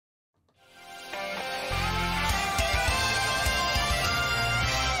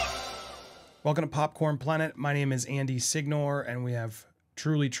Welcome to Popcorn Planet. My name is Andy Signore, and we have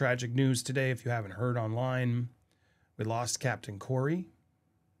truly tragic news today. If you haven't heard online, we lost Captain Kori.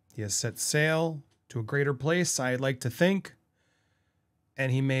 He has set sail to a greater place, I'd like to think,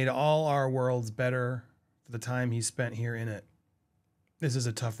 and he made all our worlds better for the time he spent here in it. This is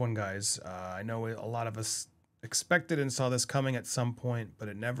a tough one, guys. I know a lot of us expected and saw this coming at some point, but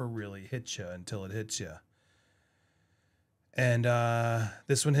it never really hit you until it hits you. And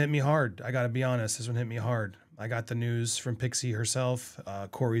this one hit me hard. I got to be honest. This one hit me hard. I got the news from Pixie herself,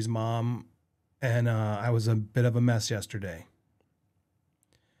 Kori's mom, and I was a bit of a mess yesterday.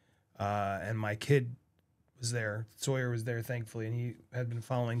 And my kid was there. Sawyer was there, thankfully, and he had been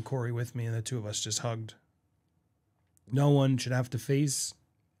following Kori with me, and the two of us just hugged. No one should have to face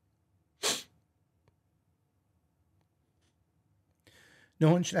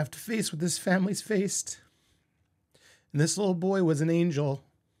what this family's faced. And this little boy was an angel.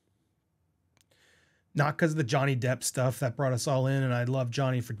 Not because of the Johnny Depp stuff that brought us all in, and I love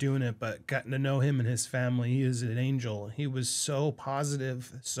Johnny for doing it, but getting to know him and his family, he is an angel. He was so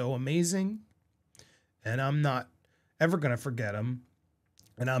positive, so amazing, and I'm not ever going to forget him,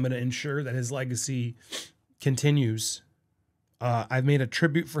 and I'm going to ensure that his legacy continues. I've made a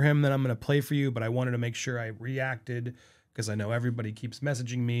tribute for him that I'm going to play for you, but I wanted to make sure I reacted because I know everybody keeps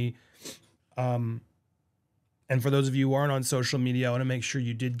messaging me. And for those of you who aren't on social media, I want to make sure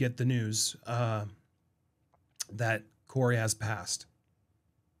you did get the news that Kori has passed.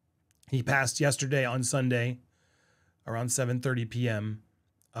 He passed yesterday on Sunday around 7:30 p.m.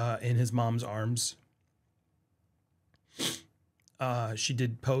 In his mom's arms. She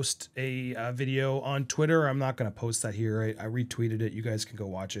did post a video on Twitter. I'm not going to post that here. I retweeted it. You guys can go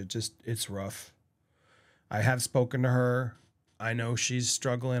watch it. It's rough. I have spoken to her. I know she's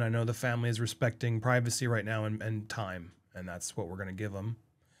struggling. I know the family is respecting privacy right now and time, and that's what we're going to give them.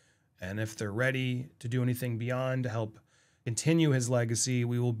 And if they're ready to do anything beyond to help continue his legacy,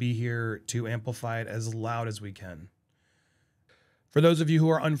 we will be here to amplify it as loud as we can. For those of you who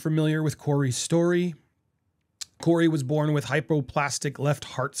are unfamiliar with Kori's story, Kori was born with hypoplastic left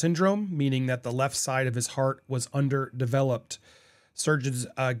heart syndrome, meaning that the left side of his heart was underdeveloped. Surgeons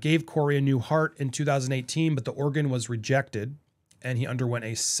gave Kori a new heart in 2018, but the organ was rejected, and he underwent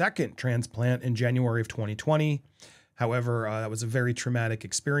a second transplant in January of 2020. However, that was a very traumatic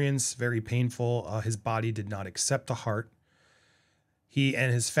experience, very painful. His body did not accept the heart. He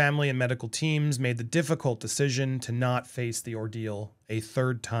and his family and medical teams made the difficult decision to not face the ordeal a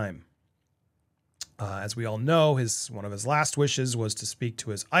third time. As we all know, one of his last wishes was to speak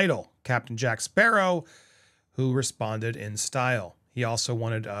to his idol, Captain Jack Sparrow, who responded in style. He also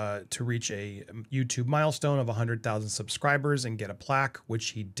wanted to reach a YouTube milestone of 100,000 subscribers and get a plaque, which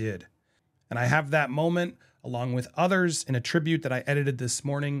he did. And I have that moment, along with others, in a tribute that I edited this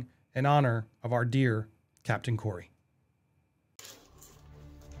morning in honor of our dear Captain Kori.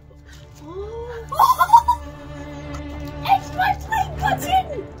 Oh. It's my play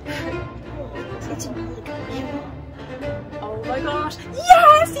button! It's a Oh my gosh!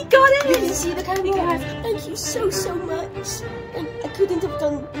 Yes, he got it! You can see the camera. Yes. Thank you so much. And I couldn't have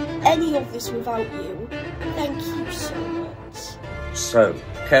done any of this without you. Thank you so much. So,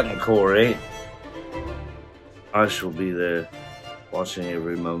 Captain Kori, I shall be there watching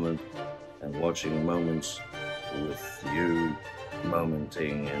every moment and watching moments with you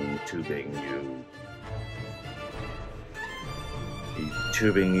momenting and tubing you.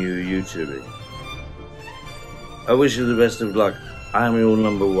 Tubing you, YouTubing. I wish you the best of luck. I am your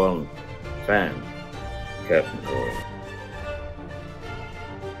 #1 fan, Captain Kori.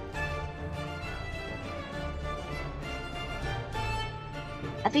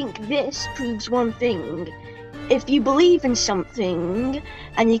 I think this proves one thing. If you believe in something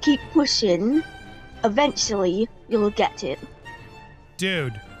and you keep pushing, eventually you'll get it.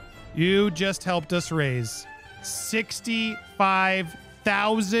 Dude, you just helped us raise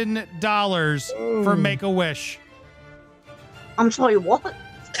 $65,000 for Make-A-Wish. I'm sorry, what?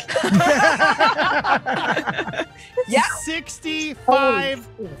 Yeah.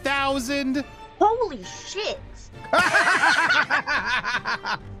 65,000. Holy shit.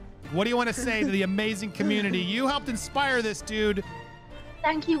 What do you want to say to the amazing community? You helped inspire this, dude.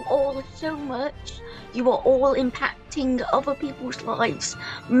 Thank you all so much. You are all impacting other people's lives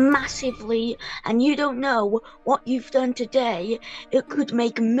massively, and you don't know what you've done today. It could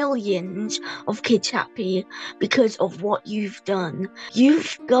make millions of kids happy because of what you've done. You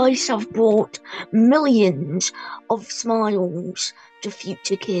guys have brought millions of smiles to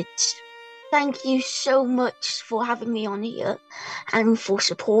future kids. Thank you so much for having me on here and for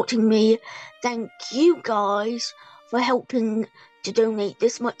supporting me. Thank you guys for helping to donate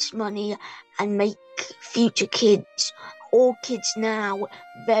this much money and make future kids, all kids now,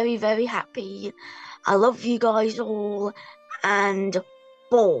 very, very happy. I love you guys all, and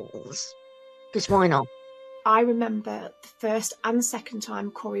balls, because why not? I remember the first and second time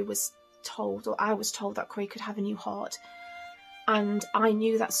Kori was told, or I was told, that Kori could have a new heart. And I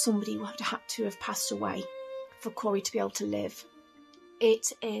knew that somebody would have to have passed away for Kori to be able to live.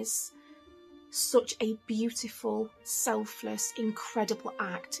 It is such a beautiful, selfless, incredible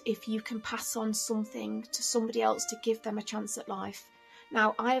act if you can pass on something to somebody else to give them a chance at life.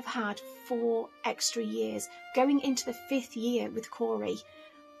 Now, I have had 4 extra years, going into the 5th year with Kori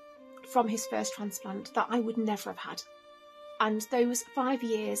from his first transplant, that I would never have had. And those 5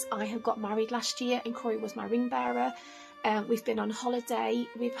 years, I had got married last year and Kori was my ring bearer. We've been on holiday,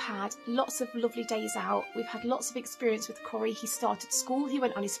 we've had lots of lovely days out, we've had lots of experience with Kori. He started school, he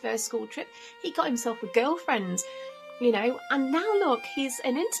went on his first school trip, he got himself a girlfriend, you know, and now look, he's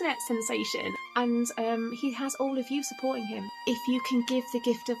an internet sensation, and he has all of you supporting him. If you can give the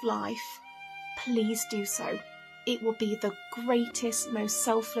gift of life, please do so. It will be the greatest, most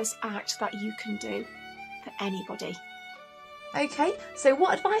selfless act that you can do for anybody. Okay, so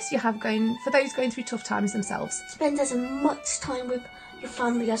what advice do you have for those going through tough times themselves? Spend as much time with your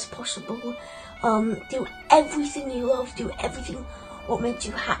family as possible. Do everything you love, do everything what makes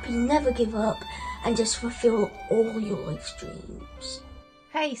you happy, never give up, and just fulfill all your life's dreams.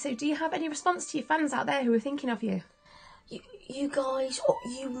 Hey, so do you have any response to your fans out there who are thinking of you? You guys,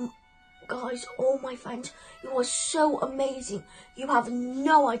 all my fans, you are so amazing. You have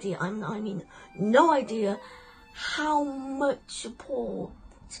no idea, I mean, no idea how much support,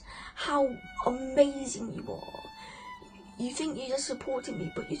 how amazing you are. You think you're just supporting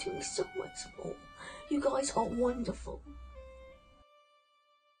me, but you're doing so much more. You guys are wonderful.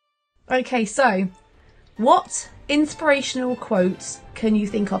 Okay, so what inspirational quotes can you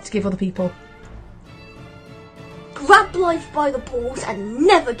think of to give other people? Grab life by the balls and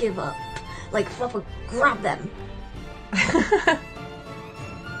never give up. Like proper grab them.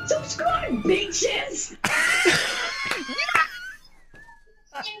 Subscribe, bitches!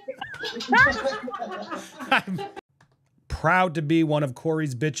 I'm proud to be one of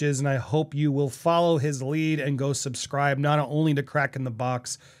Kori's bitches, and I hope you will follow his lead and go subscribe not only to Crack in the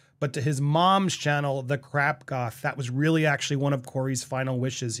Box, but to his mom's channel, The Crap Goth. That was really actually one of Kori's final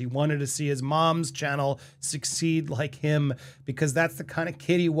wishes. He wanted to see his mom's channel succeed like him, because that's the kind of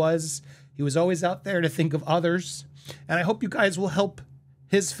kid he was. He was always out there to think of others. And I hope you guys will help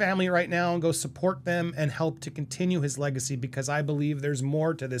his family right now and go support them and help to continue his legacy, because I believe there's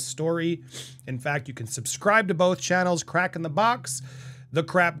more to this story. In fact, you can subscribe to both channels, Crack in the Box, The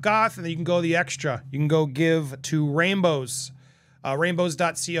Crap Goth, and then you can go the extra. You can go give to Rainbows,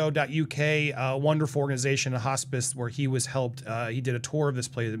 rainbows.co.uk, a wonderful organization, a hospice where he was helped. He did a tour of this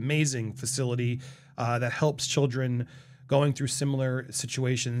place, amazing facility that helps children going through similar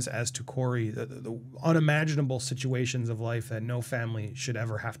situations as to Kori, the unimaginable situations of life that no family should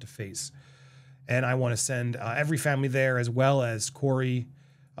ever have to face. And I want to send every family there, as well as Kori,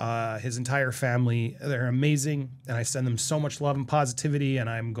 his entire family. They're amazing, and I send them so much love and positivity, and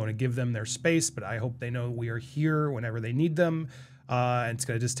I'm going to give them their space, but I hope they know we are here whenever they need them. And it's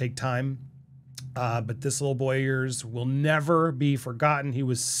going to just take time. But this little boy of yours will never be forgotten. He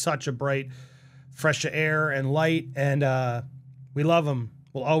was such a bright, fresh air and light, and we love him.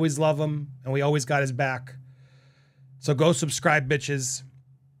 We'll always love him, and we always got his back. So go subscribe, bitches.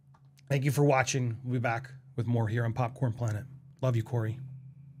 Thank you for watching. We'll be back with more here on Popcorn Planet. Love you, Kori.